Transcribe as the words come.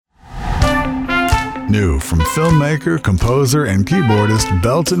New from filmmaker, composer, and keyboardist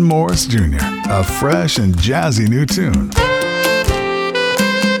Belton Mouras Jr. A fresh and jazzy new tune.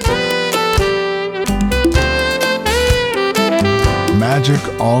 Magic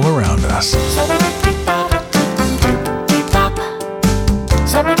all around us.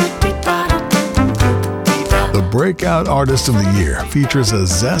 The Breakout Artist of the Year features a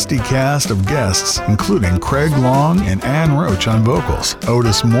zesty cast of guests, including Craig Long and Ann Roach on vocals,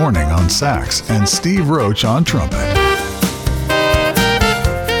 Otis Morning on sax, and Steve Roach on trumpet.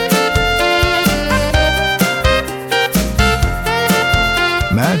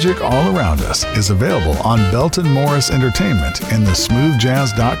 Magic All Around Us is available on Belton Mouras Entertainment in the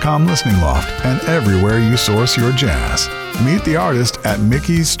smoothjazz.com listening loft and everywhere you source your jazz. Meet the artist at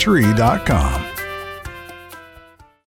mickeystree.com.